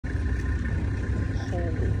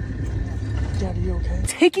Dad, are you okay?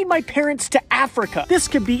 Taking my parents to Africa. This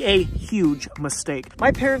could be a huge mistake.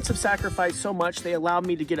 My parents have sacrificed so much. They allowed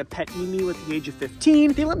me to get a pet emu at the age of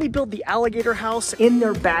 15. They let me build the alligator house in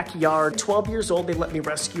their backyard. 12 years old, they let me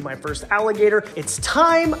rescue my first alligator. It's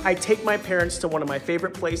time I take my parents to one of my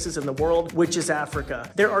favorite places in the world, which is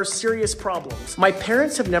Africa. There are serious problems. My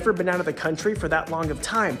parents have never been out of the country for that long of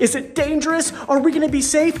time. Is it dangerous? Are we gonna be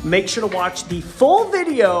safe? Make sure to watch the full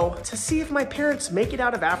video to see if my parents make it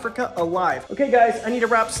out of Africa alive. Okay guys, I need to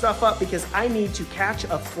wrap stuff up because I need to catch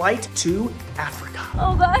a flight to Africa.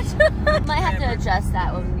 Oh gosh. Might have to adjust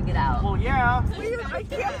that when we get out. Well, yeah. I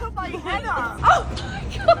can't put my head up. Oh my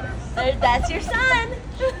god. That's your son.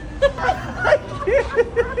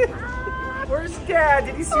 Where's Dad?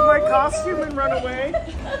 Did he see my costume and run away?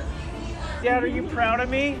 Dad, are you proud of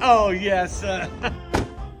me? Oh, yes.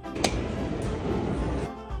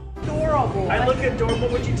 Adorable. I look adorable.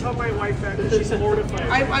 Would you tell my wife that? Because she's mortified.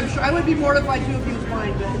 I'm sure I would be mortified too if he was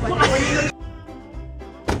mine, but it's like,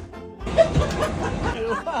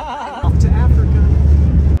 Off to Africa.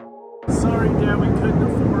 Sorry, Dad, we couldn't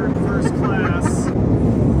afford first class.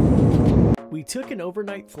 We took an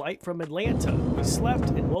overnight flight from Atlanta. We slept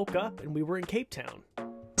and woke up and we were in Cape Town.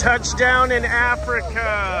 Touchdown in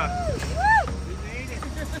Africa!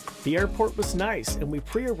 The airport was nice and we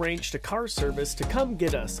pre-arranged a car service to come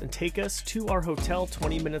get us and take us to our hotel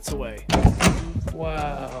 20 minutes away.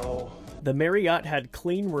 Wow. The Marriott had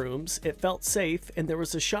clean rooms, it felt safe, and there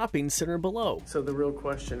was a shopping center below. So the real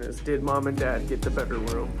question is, did Mom and Dad get the better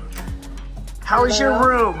room? How's your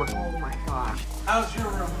room? oh my gosh. How's your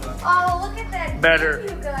room? Oh, look at that. Better.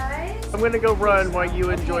 View, you guys. I'm gonna go run while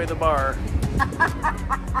you enjoy the bar.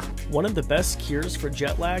 One of the best cures for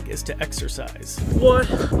jet lag is to exercise. What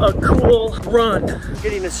a cool run.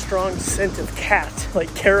 Getting a strong scent of cat,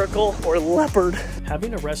 like caracal or leopard.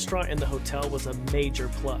 Having a restaurant in the hotel was a major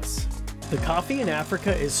plus. The coffee in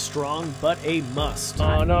Africa is strong, but a must.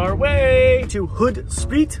 On our way to Hood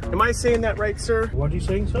Street. Am I saying that right, sir? What are you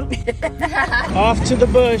saying, sir? Off to the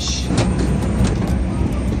bush.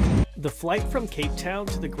 The flight from Cape Town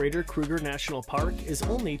to the Greater Kruger National Park is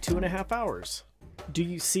only 2.5 hours. Do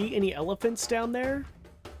you see any elephants down there?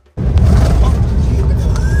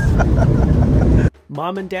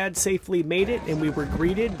 Mom and Dad safely made it and we were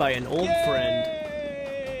greeted by an old friend.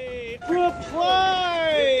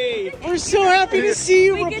 Reply! We're so happy to see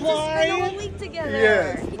you, We get to spend a Reply! whole week together.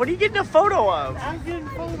 Yeah. What are you getting a photo of? I'm getting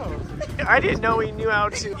photos. I didn't know he knew how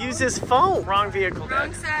to use his phone. Wrong vehicle, Dad.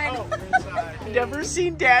 Wrong side. Oh, Never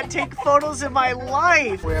seen Dad take photos in my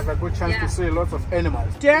life. we have a good chance to see lots of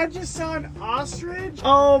animals. Dad just saw an ostrich?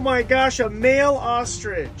 Oh my gosh, a male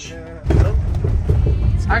ostrich.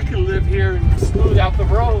 I can live here and smooth out the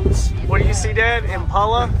roads. What do you see, Dad?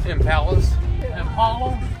 Impala? Impalas.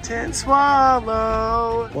 Impala.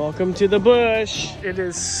 Tintswalo. Welcome to the bush. It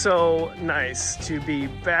is so nice to be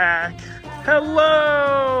back.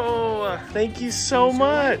 Hello. Thank you so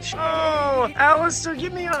much. Oh, Alistair,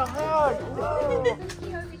 give me a hug. Oh.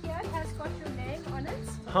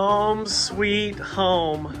 Home sweet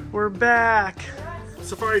home. We're back.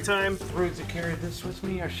 Safari time. Rude to carry this with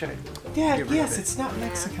me, or should I? Dad, yes, it's not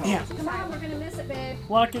Mexico. Yeah. Come on, we're gonna miss it, babe.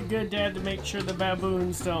 Lock it good, Dad, to make sure the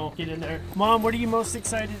baboons don't get in there. Mom, what are you most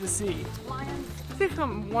excited to see? I think I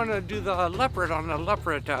want to do the leopard on the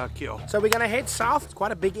leopard kill. So we're going to head south. It's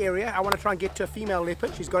quite a big area. I want to try and get to a female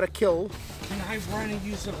leopard. She's got a kill. Can I run and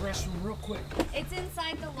use the restroom real quick? It's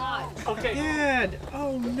inside the lodge. Okay. Dad!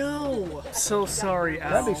 Oh no! So sorry,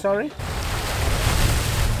 Al. Don't be sorry.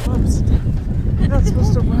 Oops. You're not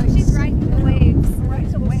supposed to ride. She's riding the waves.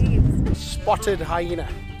 Right the waves. Spotted hyena.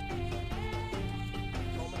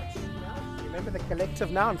 Remember the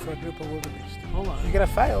collective noun for a group of wildebeest. Hold on. You're going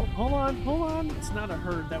to fail. Hold on. It's not a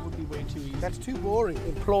herd. That would be way too easy. That's too boring.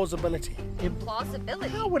 Implausibility. Plausibility.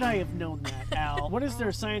 How would I have known that, Al? What is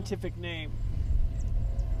their scientific name?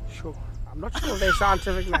 Sure. I'm not sure of their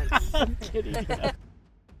scientific name. I'm kidding. Yeah.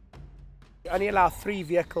 You only allow 3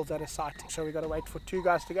 vehicles at a sighting, so we got to wait for 2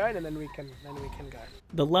 guys to go in, and then we can go.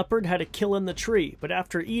 The leopard had a kill in the tree, but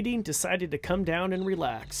after eating, decided to come down and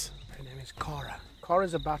relax. Her name is Cara.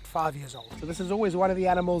 Cara's about 5 years old. So this is always one of the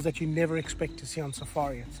animals that you never expect to see on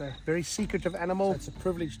safari. It's a very secretive animal. So it's a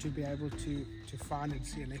privilege to be able to find and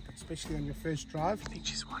see a leopard, especially on your first drive. I think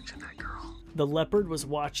she's watching that girl. The leopard was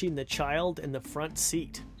watching the child in the front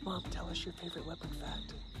seat. Mom, tell us your favorite leopard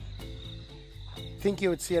fact. Think you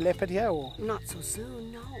would see a leopard here, or? Not so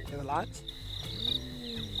soon, no. Hear the lights?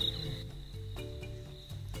 That's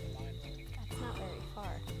not very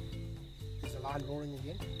far. Is the lion roaring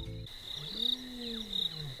again?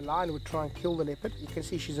 The lion would try and kill the leopard. You can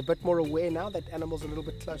see she's a bit more aware now that animal's a little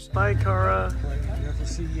bit closer. Bye, Cara. I'll never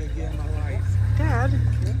see you again in my life. Dad.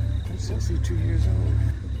 I'm 62 years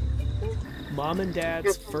old. Mom and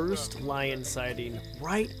Dad's first lion sighting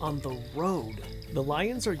right on the road. The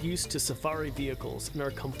lions are used to safari vehicles and are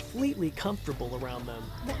completely comfortable around them.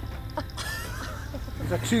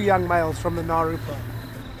 These are 2 young males from the Narupa.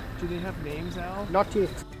 Do they have names, Al? Not yet.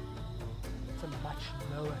 It's a much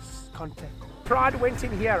lower contact. Pride went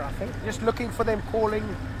in here, I think. Just looking for them calling.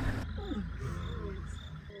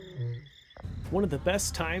 One of the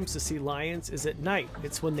best times to see lions is at night.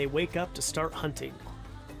 It's when they wake up to start hunting.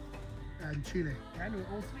 And Chile. And we're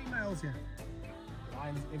all 3 males here.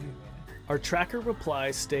 Lions everywhere. Our tracker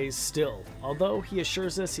reply stays still, although he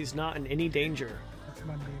assures us he's not in any danger. That's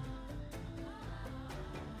my baby.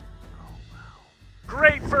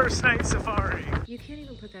 Great first night safari. You can't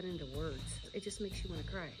even put that into words. It just makes you want to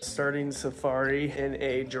cry. Starting safari in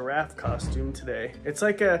a giraffe costume today. It's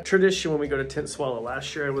like a tradition when we go to Tintswalo.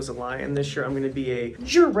 Last year I was a lion. This year I'm going to be a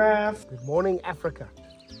giraffe. Good morning, Africa.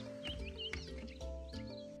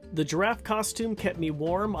 The giraffe costume kept me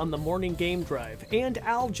warm on the morning game drive, and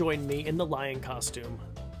Al joined me in the lion costume.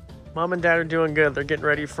 Mom and Dad are doing good. They're getting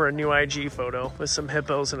ready for a new IG photo with some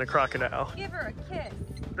hippos and a crocodile. Give her a kiss.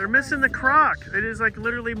 They're missing the croc. It is like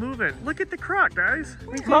literally moving. Look at the croc, guys.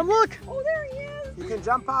 Mom, look. Oh, there he is. You can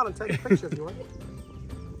jump out and take a picture if you want.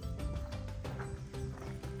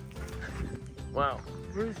 Wow.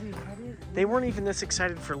 They weren't even this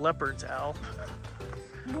excited for leopards, Al.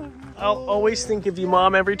 I'll always think of you,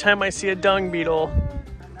 Mom, every time I see a dung beetle.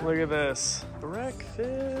 Look at this.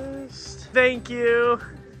 Breakfast. Thank you.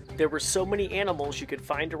 There were so many animals you could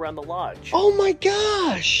find around the lodge. Oh my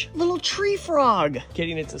gosh! Little tree frog!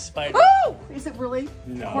 Getting its a spider. Oh! Is it really?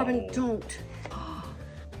 No. Corbin, don't.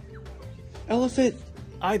 Elephant.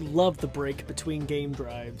 I love the break between game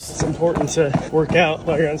drives. It's important to work out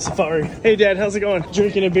while you're on safari. Hey Dad, how's it going?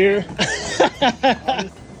 Drinking a beer?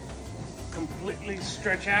 Completely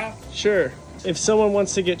stretch out. Sure. If someone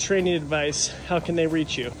wants to get training advice, how can they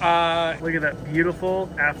reach you? Look at that beautiful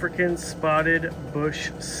African spotted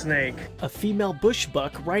bush snake. A female bush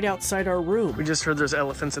buck right outside our room. We just heard there's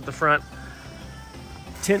elephants at the front.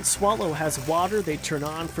 Tintswalo has water they turn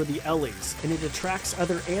on for the ellies, and it attracts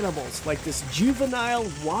other animals like this juvenile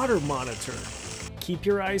water monitor. Keep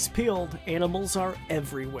your eyes peeled, animals are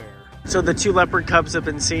everywhere. So the 2 leopard cubs have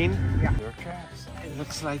been seen? Yeah. They're cats. It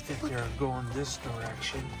looks like that they're going this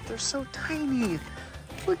direction. They're so tiny.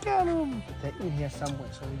 Look at them. They're in here somewhere,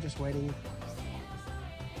 so we're just waiting.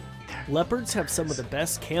 Leopards have some of the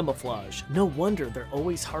best camouflage. No wonder they're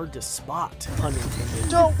always hard to spot. Pun intended.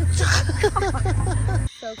 So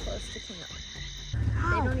close to camp.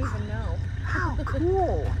 They don't even know. How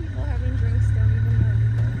cool. People having drinks don't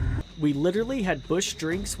even know. We literally had bush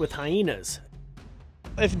drinks with hyenas.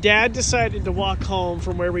 If Dad decided to walk home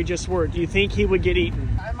from where we just were, do you think he would get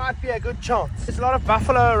eaten? That might be a good chance. There's a lot of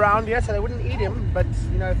buffalo around here, so they wouldn't eat him. But,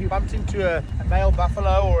 you know, if you bumped into a male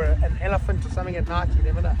buffalo or an elephant or something at night, you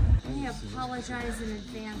never know. I apologize in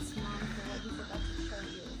advance, Mom, for what he's about to show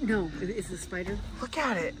you. No, it's the spider. Look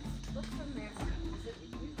at it. Look from there.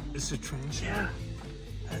 It's a trench. Yeah,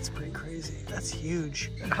 that's pretty crazy. That's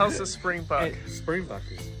huge. How's the springbuck? Springbuck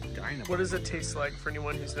is dynamite. What does it taste like for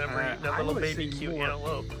anyone who's never eaten a little baby cute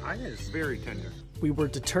antelope? It's very tender. We were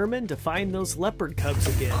determined to find those leopard cubs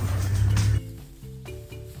again.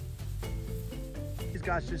 These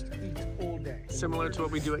guys just eat all day. Similar to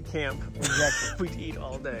what we do at camp. Exactly. We'd eat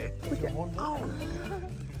all day.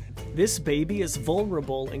 This baby is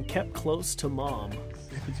vulnerable and kept close to Mom.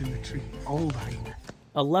 Leopards in the tree. Old hyena.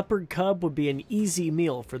 A leopard cub would be an easy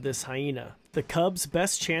meal for this hyena. The cub's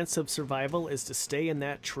best chance of survival is to stay in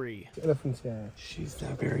that tree. The elephants here. She's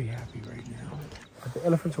not very happy right now. But the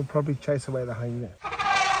elephants will probably chase away the hyena.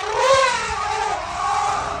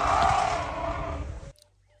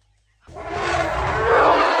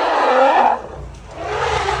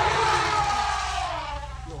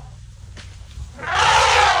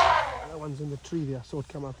 That one's in the tree there. I saw it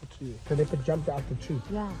come out the tree. The leopard jumped out the tree.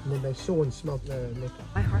 Yeah. And then they saw and smelled the leopard.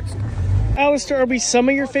 My heart started. Alistair, are we some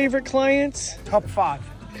of your favorite clients? Top 5.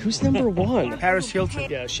 Who's number 1? Paris Hilton.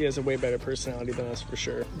 Yeah, she has a way better personality than us for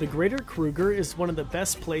sure. The Greater Kruger is one of the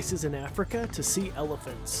best places in Africa to see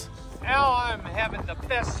elephants. Now I'm having the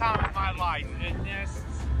best time of my life, and this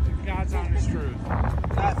is God's honest truth.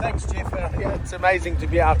 Thanks, Jeff. Yeah, it's amazing to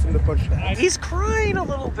be out in the bush. He's crying a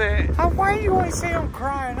little bit. Why do you always say I'm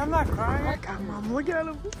crying? I'm not crying. Come on, look at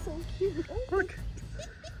him. He's so cute. Look.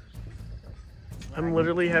 I'm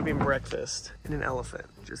literally having breakfast, and an elephant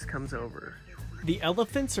just comes over. The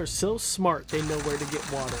elephants are so smart they know where to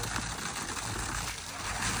get water.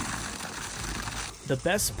 The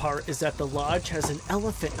best part is that the lodge has an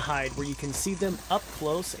elephant hide where you can see them up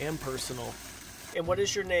close and personal. And what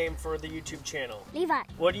is your name for the YouTube channel? Levi.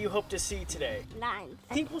 What do you hope to see today? Lions.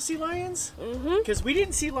 Think we'll see lions? Mm-hmm. Because we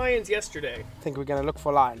didn't see lions yesterday. I think we're going to look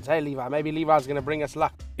for lions. Hey, Levi, maybe Levi's going to bring us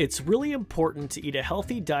luck. It's really important to eat a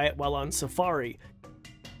healthy diet while on safari.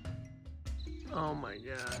 Oh my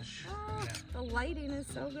gosh. Oh, the lighting is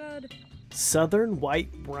so good. Southern white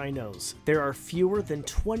rhinos. There are fewer than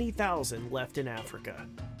 20,000 left in Africa.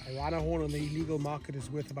 A rhino horn on the illegal market is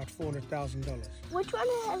worth about $400,000. Which one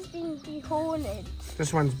has been dehorned?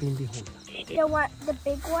 This one's been dehorned. The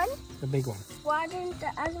big one? The big one. Why didn't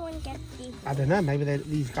the other one get dehorned? I don't know, maybe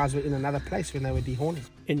these guys were in another place when they were dehorning.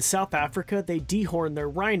 In South Africa, they dehorn their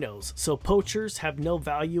rhinos, so poachers have no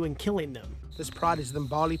value in killing them. This pride is the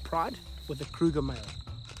Mbali pride with the Kruger male.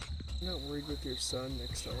 You're not worried with your son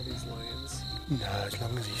next to all these lions? No, as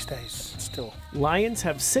long as he stays still. Lions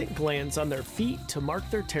have scent glands on their feet to mark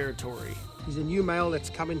their territory. He's a new male that's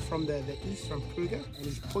coming from the east, from Kruger, and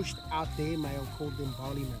he's pushed out their male called the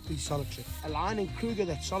Mbali male. He's solitary. A lion in Kruger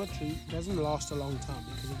that's solitary doesn't last a long time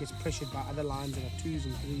because he gets pressured by other lions that are 2s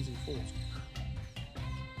and 3s and 4s.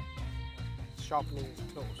 Sharpening his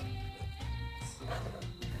claws.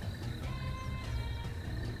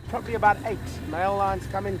 Probably about 8. Male lions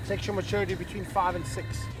come in sexual maturity between 5 and 6.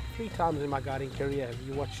 3 times in my guiding career have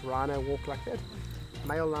you watched rhino walk like that.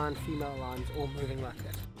 Male lion, female lions, all moving like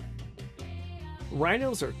that.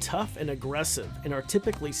 Rhinos are tough and aggressive and are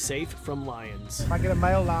typically safe from lions. If I get a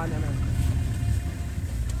male lion and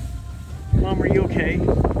Mom, are you okay?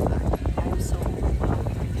 I'm so overwhelmed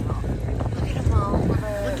right now. Look at them all.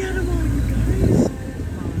 Look at them all, you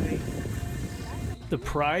guys. The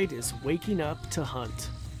pride is waking up to hunt.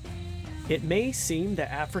 It may seem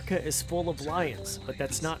that Africa is full of lions, but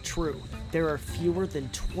that's not true. There are fewer than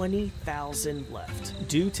 20,000 left,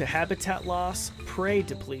 due to habitat loss, prey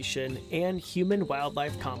depletion, and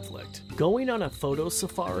human-wildlife conflict. Going on a photo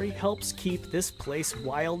safari helps keep this place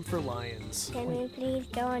wild for lions. Can we please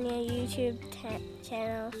go on your YouTube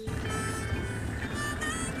channel?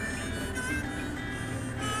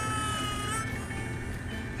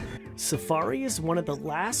 Safari is one of the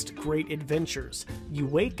last great adventures. You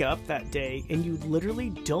wake up that day and you literally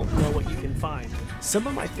don't know what you can find. Some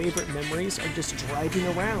of my favorite memories are just driving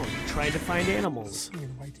around, trying to find animals.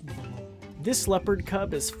 This leopard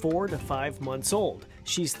cub is 4 to 5 months old.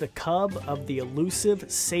 She's the cub of the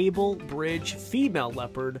elusive sable bridge female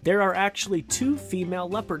leopard. There are actually 2 female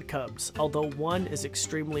leopard cubs, although one is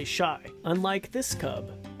extremely shy, unlike this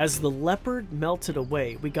cub. As the leopard melted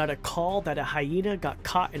away, we got a call that a hyena got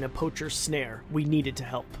caught in a poacher's snare. We needed to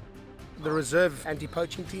help. the reserve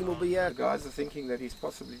anti-poaching team will be here. The guys are thinking that he's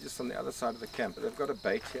possibly just on the other side of the camp, but they've got a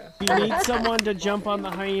bait here. You need someone to jump on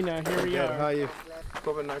the hyena. Here we How are. are you?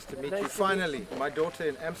 Corbin, nice to meet you. Finally, my daughter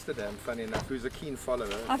in Amsterdam, funny enough, who's a keen follower.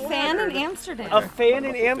 A fan in Amsterdam. A fan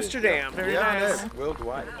in Amsterdam. Very nice. I know,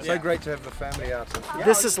 worldwide. So great to have the family out.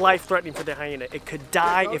 This is life-threatening for the hyena. It could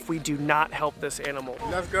die if we do not help this animal.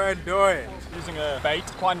 Let's go and do it. Using a bait,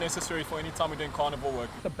 quite necessary for any time we're doing carnivore work.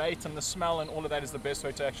 The bait and the smell and all of that is the best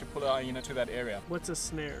way to actually pull a hyena to that area. What's a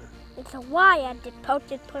snare? It's a wire that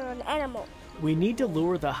poachers put on animals. We need to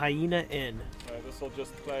lure the hyena in. So this will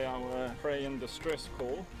just play our prey in distress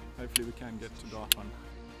call. Hopefully we can get to that one.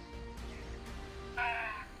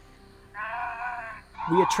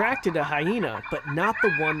 We attracted a hyena, but not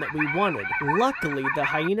the one that we wanted. Luckily, the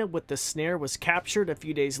hyena with the snare was captured a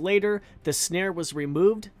few days later, the snare was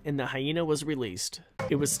removed, and the hyena was released.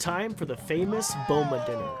 It was time for the famous Boma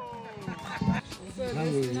dinner.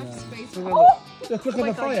 Look at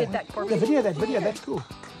the fire. The video, that's cool.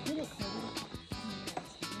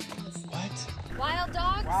 Wild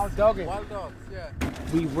dogs? Wild dogging. Wild dogs, yeah.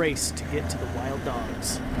 We raced to get to the wild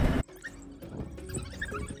dogs.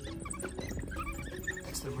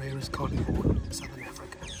 It's the rarest carnivore in Southern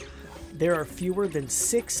Africa. There are fewer than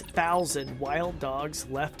 6,000 wild dogs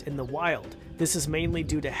left in the wild. This is mainly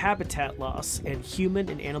due to habitat loss and human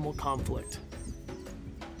and animal conflict.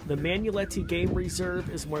 The Manyeleti Game Reserve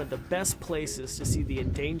is one of the best places to see the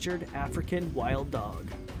endangered African wild dog.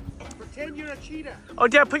 Pretend you're a cheetah. Oh,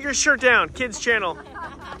 Dad, put your shirt down. Kids channel.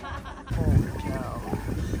 Holy cow.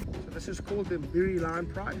 So this is called the Mbiri Lion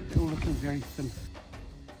Pride. It's all looking very thin.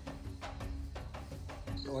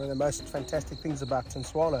 One of the most fantastic things about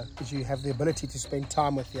Tintswalo is you have the ability to spend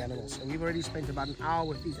time with the animals. So we've already spent about an hour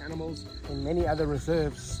with these animals. In many other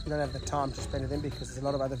reserves, you don't have the time to spend with them because there's a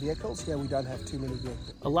lot of other vehicles. Here we don't have too many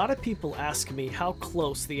vehicles. A lot of people ask me how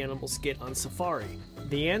close the animals get on safari.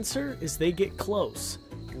 The answer is they get close.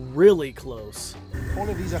 Really close. All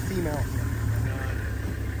of these are female.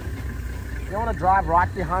 You don't want to drive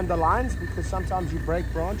right behind the lines because sometimes you break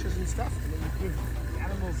branches and stuff, and then you give the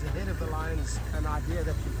animals ahead of the lions an idea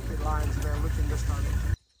that the lions are looking this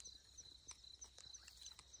direction.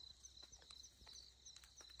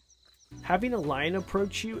 Having a lion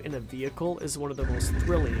approach you in a vehicle is one of the most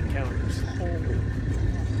thrilling encounters.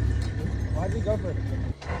 Why'd we go for it?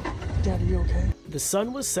 Dad, are you okay? The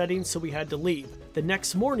sun was setting, so we had to leave. The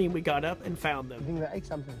next morning, we got up and found I them. think they ate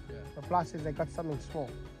something. The plus says they got something small.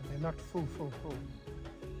 They're not full.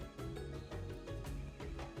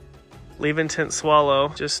 Leaving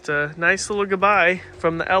Tintswalo. Just a nice little goodbye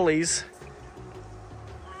from the Ellies.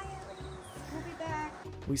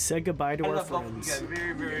 We said goodbye to our friends.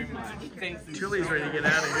 Very, very much. Thank you. Julie's ready to get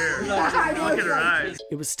out of here. Look at her eyes.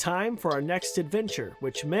 It was time for our next adventure,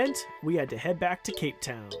 which meant we had to head back to Cape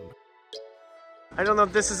Town. I don't know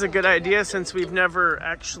if this is a good idea since we've never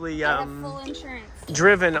actually full insurance.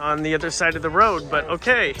 driven on the other side of the road, but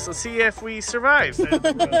okay, so see if we survive.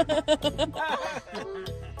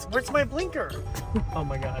 Where's my blinker? Oh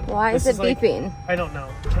my god. Why is it beeping? I don't know.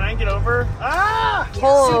 Can I get over? Ah! Pull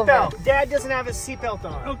over. Seatbelt. Dad doesn't have his seatbelt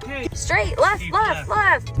on. Okay. Straight, left.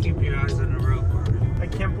 Keep your eyes on the road, Corbin. I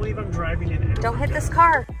can't believe I'm driving in. Don't hit this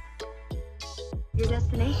car. Your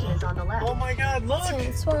destination is on the left. Oh my god, look!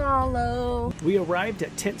 Tintswalo. We arrived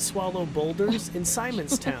at Tintswalo Boulders in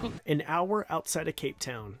Simonstown, an hour outside of Cape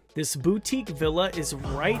Town. This boutique villa is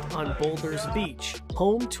right on Boulders Beach,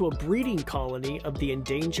 home to a breeding colony of the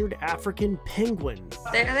endangered African penguin.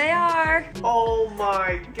 There they are. Oh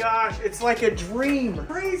my gosh, it's like a dream.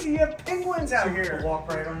 Crazy, you have penguins out here. Walk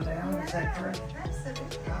right on down. Is that correct?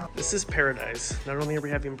 This is paradise. Not only are we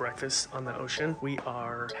having breakfast on the ocean, we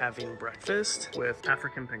are having breakfast with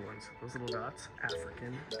African penguins. Those little dots,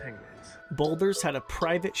 African penguins. Boulders had a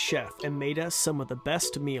private chef and made us some of the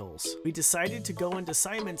best meals. We decided to go into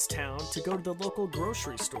Simonstown to go to the local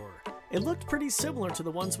grocery store. It looked pretty similar to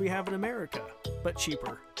the ones we have in America, but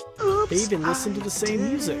cheaper. Oops, they even listened to the same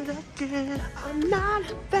music. I'm not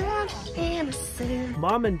that innocent.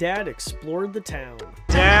 Mom and Dad explored the town.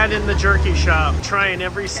 Dad in the jerky shop, trying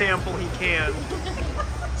every sample he can.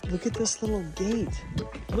 Look at this little gate.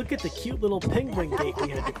 Look at the cute little penguin gate we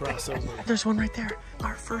had to cross over. There's one right there.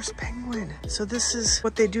 Our first penguin. So this is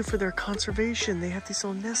what they do for their conservation. They have these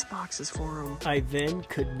little nest boxes for them. I then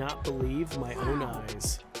could not believe my own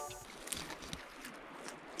eyes.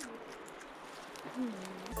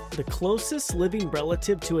 The closest living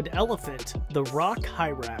relative to an elephant, the rock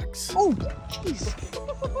hyrax. Oh, jeez.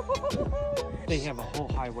 They have a whole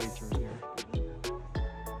highway through here.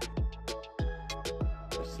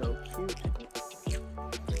 They're so cute.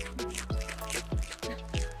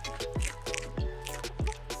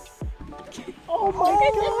 Oh my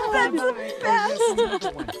god!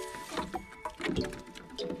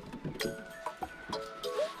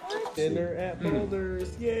 Dinner at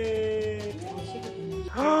Boulders, yay!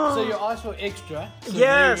 So you asked for extra. So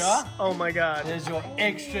yes! There you are. Oh my god. There's your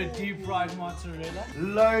extra deep fried mozzarella.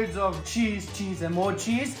 Loads of cheese, and more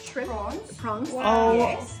cheese. Shrimp, prawns. Oh.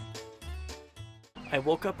 Yes. I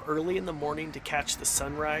woke up early in the morning to catch the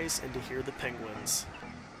sunrise and to hear the penguins.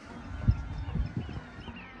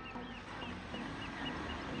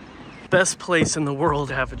 Best place in the world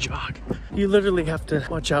to have a jog. You literally have to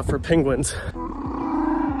watch out for penguins.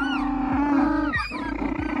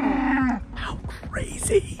 How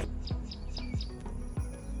crazy.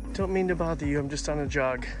 Don't mean to bother you, I'm just on a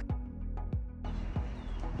jog.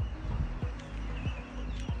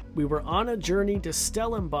 We were on a journey to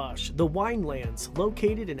Stellenbosch, the Winelands,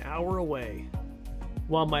 located an hour away.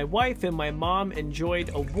 While my wife and my mom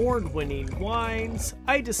enjoyed award-winning wines,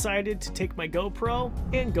 I decided to take my GoPro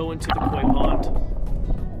and go into the koi pond.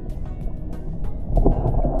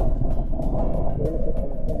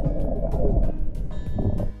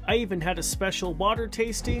 I even had a special water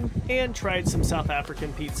tasting and tried some South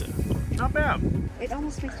African pizza. Not bad. It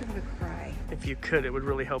almost makes me want to cry. If you could, it would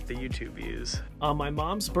really help the YouTube views. On my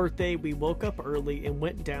mom's birthday, we woke up early and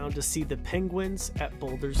went down to see the penguins at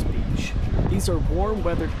Boulders Beach. These are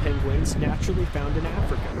warm-weathered penguins naturally found in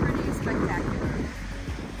Africa. Pretty spectacular.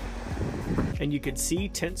 And you could see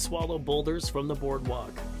Tintswalo Boulders from the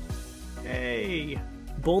boardwalk. Hey!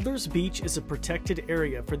 Boulders Beach is a protected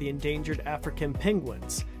area for the endangered African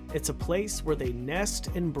penguins. It's a place where they nest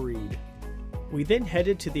and breed. We then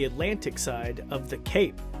headed to the Atlantic side of the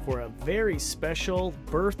Cape for a very special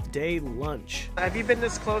birthday lunch. Have you been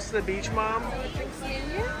this close to the beach, Mom?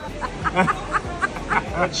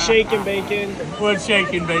 What's shaking, bacon? What's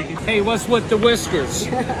shaking, bacon? Hey, what's with the whiskers?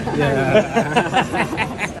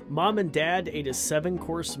 Mom and Dad ate a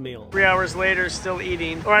 7-course meal. 3 hours later, still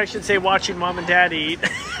eating. Or I should say watching Mom and Dad eat.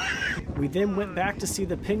 We then went back to see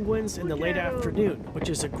the penguins in the late afternoon, which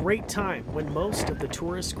is a great time when most of the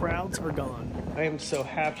tourist crowds are gone. I am so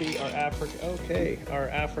happy our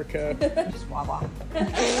Africa. Just wah-wah.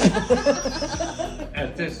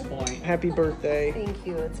 At this point. Happy birthday. Thank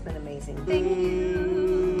you. It's been amazing. Thank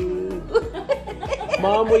you.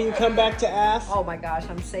 Mom, will you come back to Ath? Oh my gosh,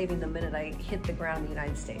 I'm saving the minute I hit the ground in the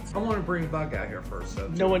United States. I want to bring Bug out here first. So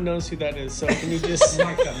No one knows who that is, so can you just...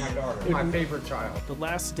 Micah, my daughter, my favorite child. The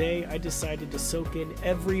last day, I decided to soak in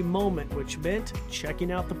every moment, which meant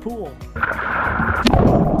checking out the pool.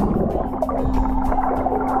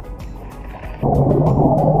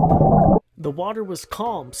 The water was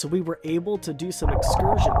calm, so we were able to do some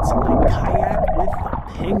excursions like kayak with the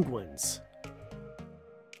penguins.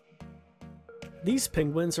 These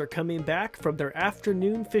penguins are coming back from their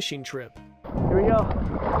afternoon fishing trip. Here we go.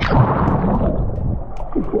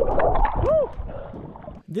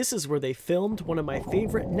 This is where they filmed one of my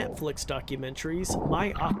favorite Netflix documentaries,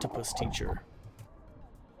 My Octopus Teacher.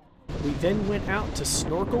 We then went out to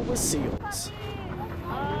snorkel with seals.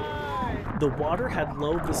 The water had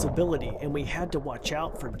low visibility and we had to watch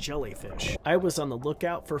out for jellyfish. I was on the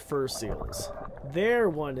lookout for fur seals. There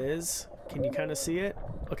one is. Can you kind of see it?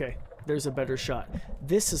 Okay, there's a better shot.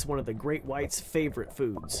 This is one of the great white's favorite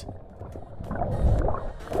foods.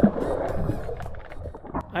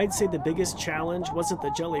 I'd say the biggest challenge wasn't the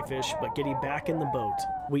jellyfish, but getting back in the boat.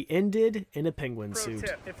 We ended in a penguin suit.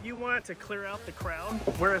 Tip, if you want to clear out the crowd,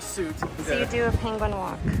 wear a suit. So you do a penguin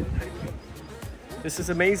walk. This is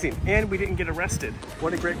amazing, and we didn't get arrested.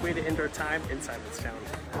 What a great way to end our time in Simonstown.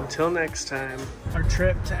 Until next time, our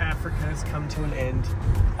trip to Africa has come to an end.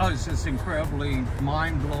 Oh, it's just incredibly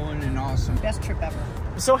mind-blowing and awesome. Best trip ever.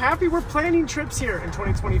 I'm so happy we're planning trips here in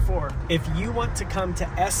 2024. If you want to come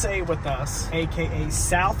to SA with us, aka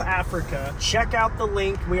South Africa, check out the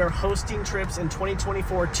link. We are hosting trips in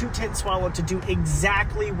 2024 to Tintswalo to do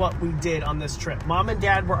exactly what we did on this trip. Mom and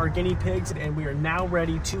Dad were our guinea pigs, and we are now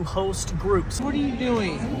ready to host groups. What are you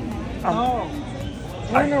doing?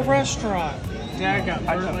 We're in a restaurant. Dad got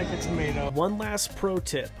burned like a tomato. One last pro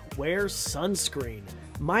tip, wear sunscreen.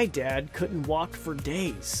 My dad couldn't walk for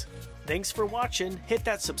days. Thanks for watching. Hit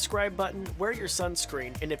that subscribe button, wear your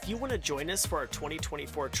sunscreen, and if you want to join us for our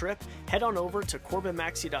 2024 trip, head on over to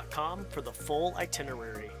corbinmaxey.com for the full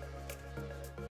itinerary.